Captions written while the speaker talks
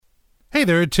Hey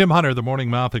there, Tim Hunter, the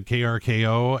morning mouth at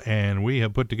KRKO, and we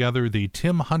have put together the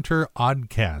Tim Hunter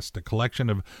Oddcast, a collection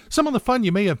of some of the fun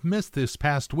you may have missed this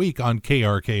past week on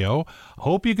KRKO.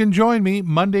 Hope you can join me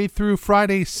Monday through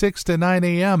Friday, 6 to 9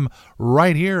 a.m.,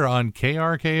 right here on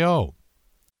KRKO.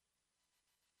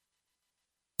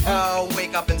 Oh,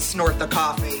 wake up and snort the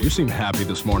coffee. You seem happy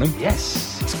this morning.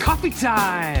 Yes, it's coffee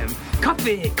time.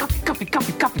 Coffee.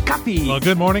 Well,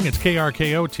 good morning. It's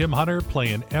KRKO. Tim Hunter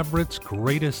playing Everett's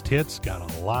greatest hits.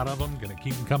 Got a lot of them. Going to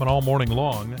keep them coming all morning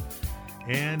long.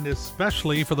 And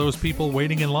especially for those people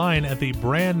waiting in line at the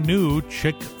brand new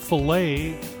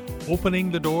Chick-fil-A,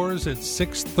 opening the doors at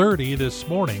 6:30 this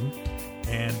morning.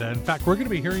 And in fact, we're going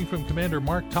to be hearing from Commander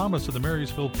Mark Thomas of the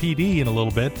Marysville PD in a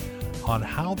little bit on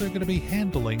how they're going to be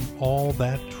handling all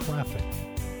that traffic.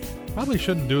 Probably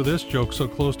shouldn't do this joke so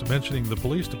close to mentioning the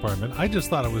police department. I just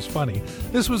thought it was funny.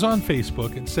 This was on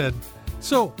Facebook and said,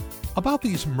 so, about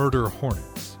these murder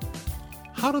hornets,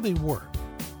 how do they work?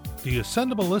 Do you send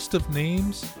them a list of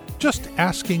names? Just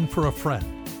asking for a friend.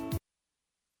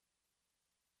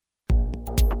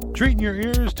 Treating your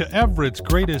ears to Everett's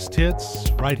greatest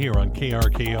hits right here on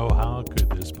KRKO. How could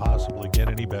this possibly get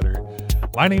any better?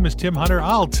 My name is Tim Hunter.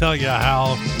 I'll tell you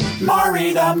how.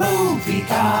 Maury the movie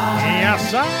guy. Yes,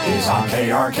 sir. Is on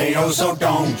KRKO, so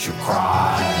don't you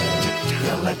cry.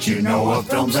 He'll let you know of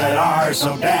films that are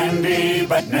so dandy,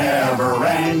 but never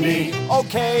Randy.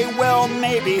 Okay, well,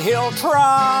 maybe he'll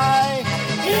try.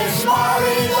 It's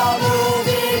Maury the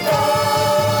movie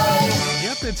guy.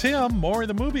 Yep, it's him, Maury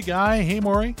the movie guy. Hey,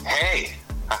 Maury. Hey,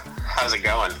 how's it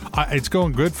going? It's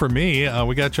going good for me.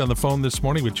 We got you on the phone this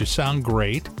morning, but you sound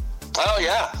great. Oh,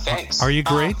 yeah, thanks. Are you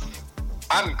great?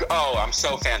 I'm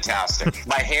so fantastic.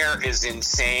 My hair is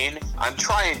insane. I'm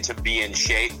trying to be in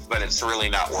shape, but it's really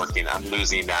not working. I'm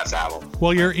losing that battle.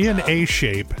 Well, you're in A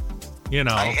shape. You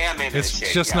know, I am in it's A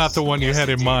shape. just yes. not the one you had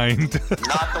in mind.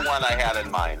 Not the one I had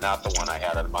in mind. Not the one I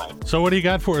had in mind. So what do you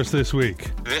got for us this week?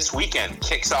 This weekend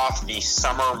kicks off the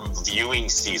summer viewing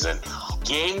season.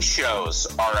 Game shows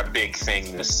are a big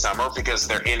thing this summer because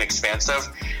they're inexpensive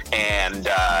and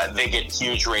they get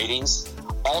huge ratings.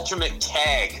 Ultimate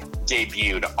Tag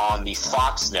debuted on the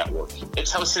Fox network.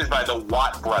 It's hosted by the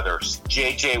Watt brothers,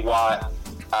 J.J. Watt,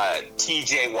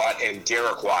 T.J. Watt, and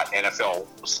Derek Watt, NFL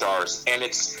stars. And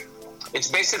it's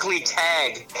basically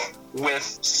tag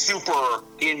with super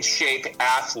in-shape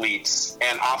athletes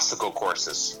and obstacle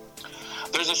courses.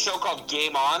 There's a show called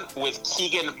Game On with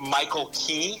Keegan-Michael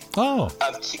Key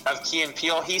of Key and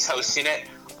Peele. He's hosting it.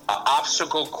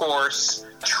 Obstacle course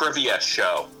trivia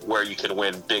show where you can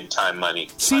win big-time money.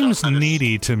 Seems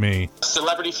needy to me.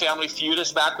 Celebrity Family Feud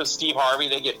is back with Steve Harvey.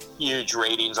 They get huge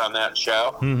ratings on that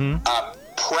show. Mm-hmm.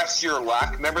 Press Your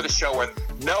Luck. Remember the show with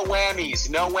no whammies?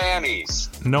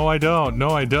 No, I don't.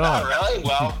 Oh, really?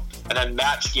 Well, and then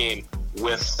Match Game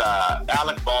with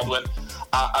Alec Baldwin.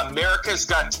 America's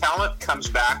Got Talent comes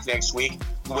back next week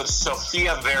with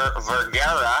Sofia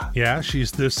Vergara. Yeah,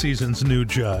 she's this season's new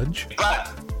judge.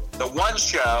 But the one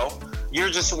show, we're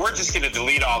just going to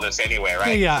delete all this anyway,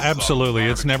 right? Yeah, absolutely.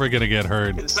 It's never going to get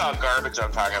heard. It's all garbage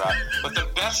I'm talking about. But the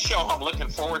best show I'm looking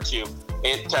forward to,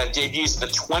 it debuts the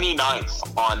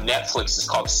 29th on Netflix. It's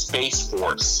called Space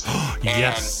Force.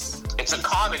 Yes. And it's a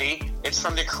comedy. It's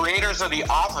from the creators of The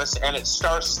Office, and it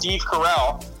stars Steve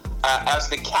Carell as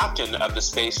the captain of the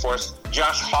Space Force,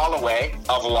 Josh Holloway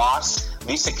of Lost,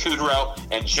 Lisa Kudrow,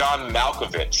 and John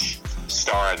Malkovich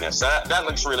star in this. That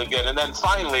looks really good. And then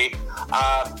finally,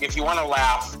 if you want to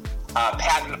laugh,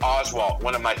 Patton Oswalt,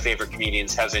 one of my favorite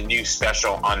comedians, has a new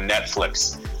special on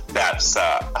Netflix that's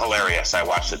hilarious. I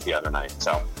watched it the other night.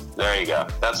 So there you go.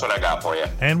 That's what I got for you.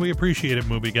 And we appreciate it,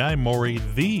 movie guy. Maury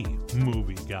the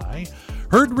movie guy.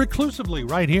 Heard reclusively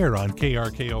right here on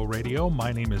KRKO Radio.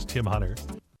 My name is Tim Hunter.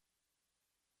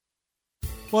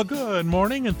 Well, good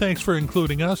morning, and thanks for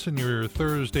including us in your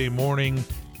Thursday morning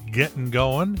getting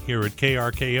going here at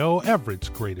KRKO, Everett's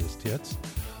greatest hits.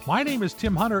 My name is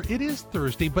Tim Hunter. It is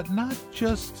Thursday, but not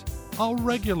just a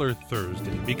regular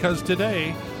Thursday, because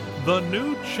today, the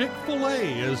new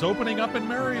Chick-fil-A is opening up in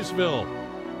Marysville.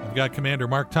 I've got Commander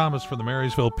Mark Thomas from the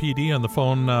Marysville PD on the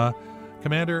phone.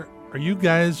 Commander, are you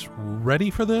guys ready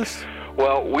for this?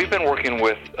 Well, we've been working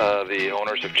with the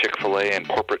owners of Chick-fil-A and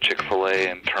corporate Chick-fil-A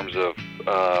in terms of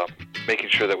making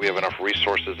sure that we have enough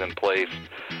resources in place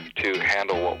to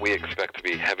handle what we expect to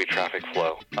be heavy traffic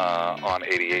flow on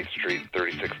 88th Street,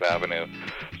 36th Avenue,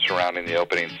 surrounding the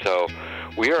opening. So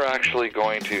we are actually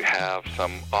going to have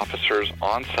some officers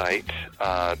on site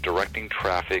directing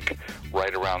traffic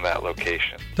right around that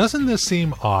location. Doesn't this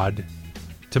seem odd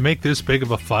to make this big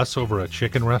of a fuss over a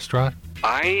chicken restaurant?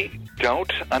 I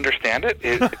don't understand it.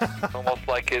 It's almost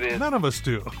like it is. None of us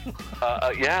do.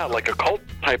 Like a cult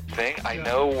type thing. I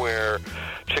know where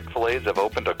Chick-fil-A's have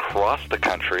opened across the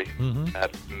country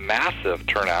at massive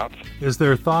turnouts. Is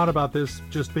there thought about this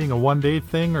just being a one-day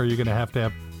thing, or are you going to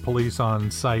have police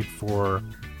on site for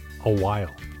a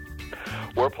while?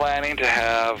 We're planning to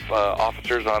have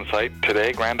officers on site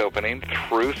today, grand opening,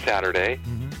 through Saturday.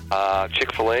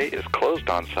 Chick-fil-A is closed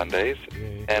on Sundays,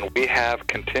 and we have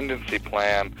contingency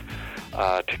plan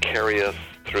to carry us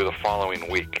through the following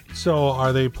week. So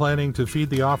are they planning to feed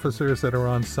the officers that are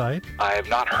on site? I have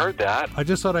not heard that. I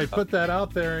just thought I'd put that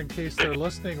out there in case they're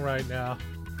listening right now.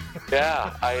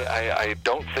 Yeah, I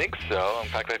don't think so. In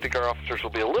fact, I think our officers will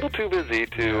be a little too busy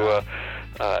to...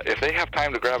 if they have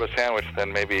time to grab a sandwich,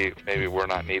 then maybe we're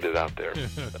not needed out there.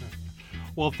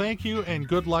 Well, thank you and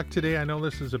good luck today. I know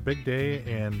this is a big day,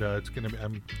 and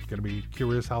I'm gonna be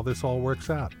curious how this all works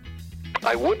out.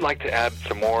 I would like to add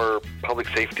some more public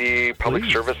safety, public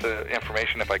service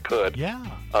information if I could. Yeah.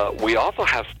 We also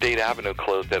have State Avenue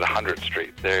closed at 100th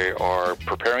Street. They are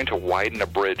preparing to widen a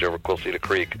bridge over Quilceda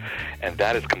Creek, and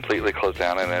that is completely closed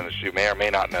down. And as you may or may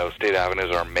not know, State Avenue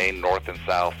is our main north and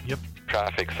south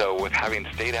traffic. So with having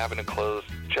State Avenue closed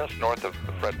just north of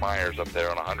Fred Meyers up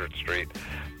there on 100th Street,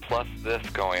 plus this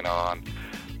going on,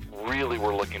 really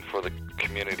we're looking for the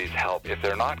community's help. If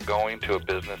they're not going to a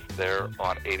business there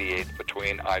on 88th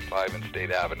between I-5 and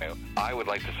State Avenue, I would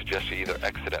like to suggest you either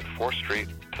exit at 4th Street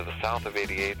to the south of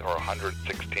 88th or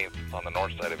 116th on the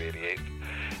north side of 88th.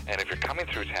 And if you're coming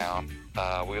through town,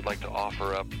 we would like to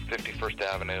offer up 51st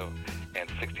Avenue and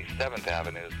 67th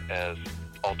Avenues as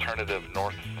alternative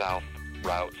north-south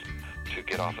routes to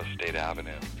get off of State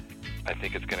Avenue. I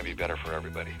think it's going to be better for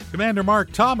everybody. Commander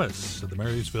Mark Thomas of the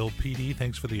Marysville PD,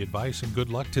 thanks for the advice and good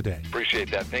luck today.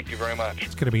 Appreciate that. Thank you very much.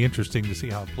 It's going to be interesting to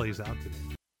see how it plays out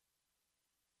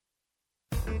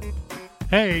today.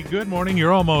 Hey, good morning.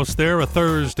 You're almost there. A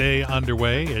Thursday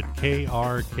underway at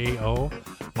KRKO.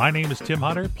 My name is Tim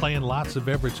Hunter, playing lots of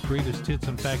Everett's greatest hits.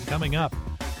 In fact, coming up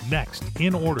next,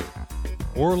 in order,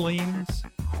 Orleans,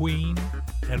 Queen,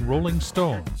 and Rolling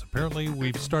Stones. Apparently,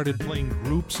 we've started playing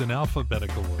groups in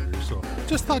alphabetical order, so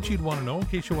just thought you'd want to know in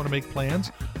case you want to make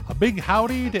plans. A big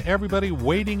howdy to everybody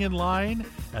waiting in line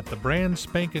at the brand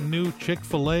spanking new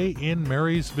Chick-fil-A in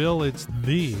Marysville. It's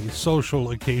the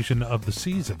social occasion of the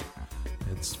season.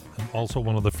 It's also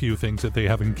one of the few things that they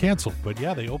haven't canceled. But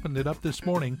yeah, they opened it up this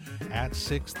morning at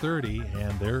 6:30,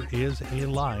 and there is a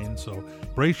line, so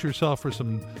brace yourself for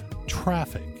some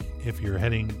traffic if you're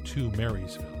heading to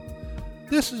Marysville.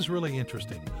 This is really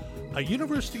interesting. A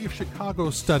University of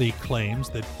Chicago study claims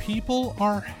that people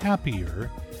are happier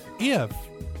if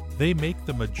they make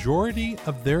the majority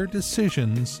of their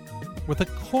decisions with a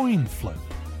coin flip.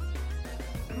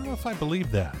 I don't know if I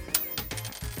believe that.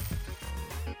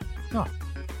 No,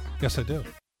 guess I do.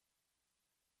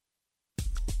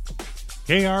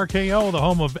 KRKO, the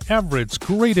home of Everett's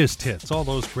greatest hits. All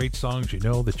those great songs you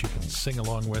know that you can sing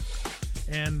along with.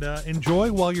 And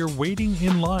enjoy while you're waiting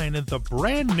in line at the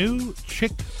brand new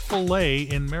Chick-fil-A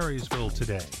in Marysville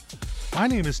today. My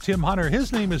name is Tim Hunter.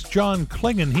 His name is John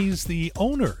Klingon. He's the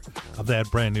owner of that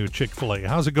brand new Chick-fil-A.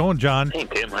 How's it going, John? Hey,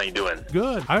 Tim. How you doing?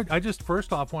 Good. I just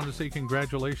first off wanted to say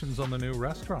congratulations on the new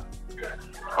restaurant.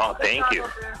 Oh, thank you.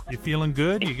 You feeling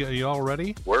good? You all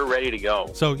ready? We're ready to go.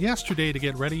 So yesterday, to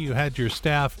get ready, you had your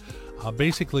staff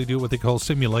basically do what they call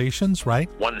simulations, right?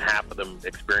 One half of them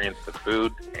experience the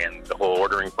food and the whole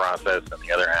ordering process, and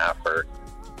the other half are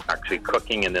actually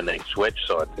cooking, and then they switch,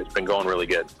 so it's been going really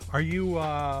good. Are you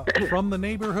from the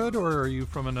neighborhood, or are you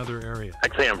from another area?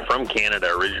 Actually, I'm from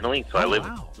Canada originally, so I lived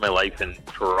my life in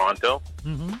Toronto.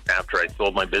 Mm-hmm. After I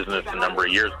sold my business a number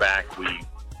of years back, we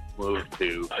moved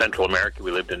to Central America. We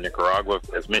lived in Nicaragua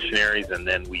as missionaries, and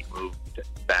then we moved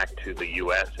back to the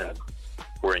U.S., and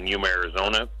we're in Yuma,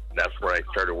 Arizona. That's where I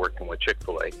started working with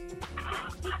Chick-fil-A.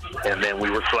 And then we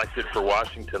were selected for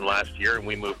Washington last year, and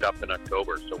we moved up in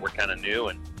October. So we're kind of new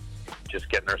and just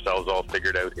getting ourselves all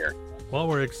figured out here. Well,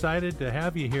 we're excited to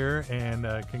have you here, and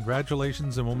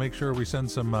congratulations, and we'll make sure we send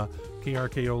some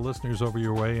KRKO listeners over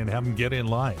your way and have them get in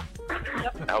line.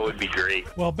 That would be great.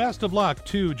 Well, best of luck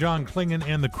to John Klingon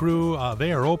and the crew.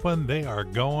 They are open. They are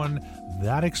going.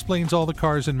 That explains all the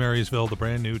cars in Marysville, the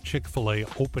brand new Chick-fil-A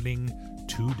opening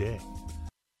today.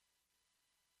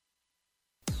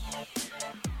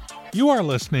 You are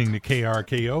listening to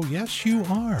KRKO. Yes, you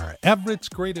are. Everett's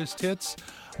greatest hits.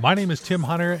 My name is Tim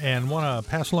Hunter, and want to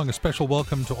pass along a special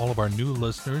welcome to all of our new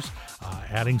listeners,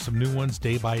 adding some new ones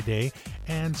day by day.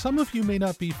 And some of you may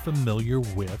not be familiar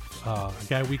with a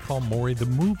guy we call Maury the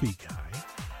Movie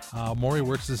Guy. Maury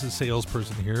works as a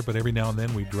salesperson here, but every now and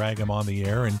then we drag him on the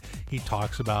air, and he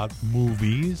talks about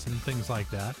movies and things like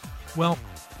that. Well,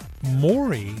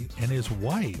 Maury and his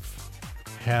wife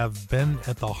have been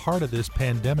at the heart of this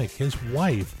pandemic. His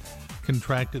wife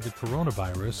contracted the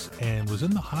coronavirus and was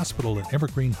in the hospital at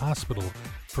Evergreen Hospital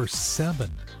for 7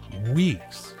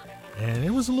 weeks. And it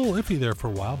was a little iffy there for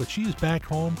a while, but she's back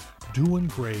home doing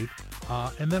great.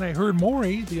 And then I heard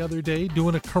Maury the other day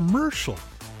doing a commercial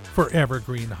for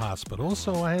Evergreen Hospital.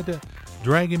 So I had to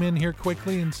drag him in here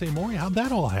quickly and say, Maury, how'd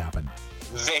that all happen?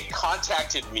 They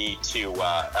contacted me to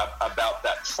about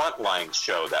that Frontline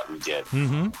show that we did.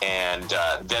 Mm-hmm.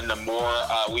 And then the more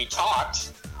we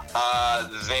talked,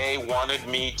 they wanted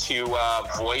me to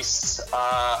voice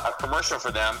a commercial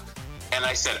for them. And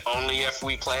I said, only if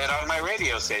we play it on my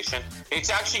radio station. It's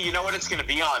actually, you know what it's going to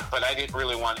be on, but I didn't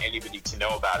really want anybody to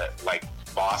know about it, like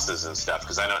bosses and stuff,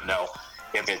 because I don't know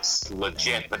if it's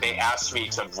legit. But they asked me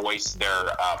to voice their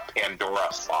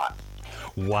Pandora spot.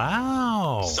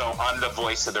 Wow. So I'm the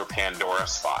voice of their Pandora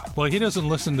spot. Well, he doesn't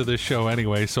listen to this show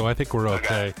anyway, so I think we're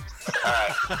okay. All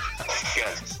right.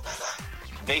 Good.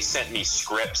 They sent me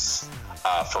scripts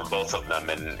for both of them,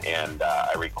 and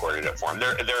I recorded it for them.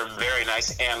 They're very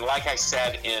nice, and like I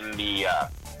said in the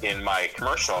in my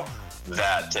commercial,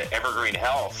 that Evergreen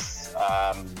Health,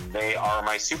 they are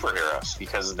my superheroes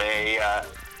because they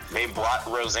brought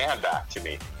Roseanne back to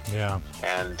me. Yeah.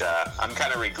 And I'm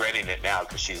kind of regretting it now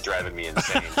because she's driving me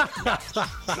insane. I'm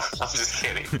just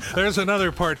kidding. There's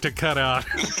another part to cut out.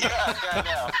 Yeah, I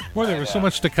know. Well, there was so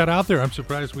much to cut out there. I'm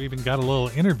surprised we even got a little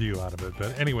interview out of it.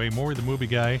 But anyway, Maury the movie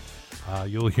guy,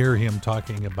 you'll hear him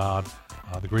talking about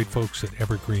the great folks at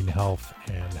Evergreen Health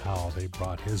and how they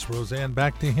brought his Roseanne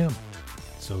back to him.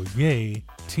 So yay,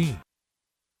 team.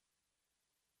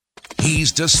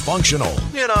 He's dysfunctional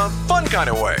in a fun kind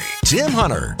of way. Tim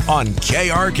Hunter on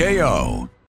KRKO.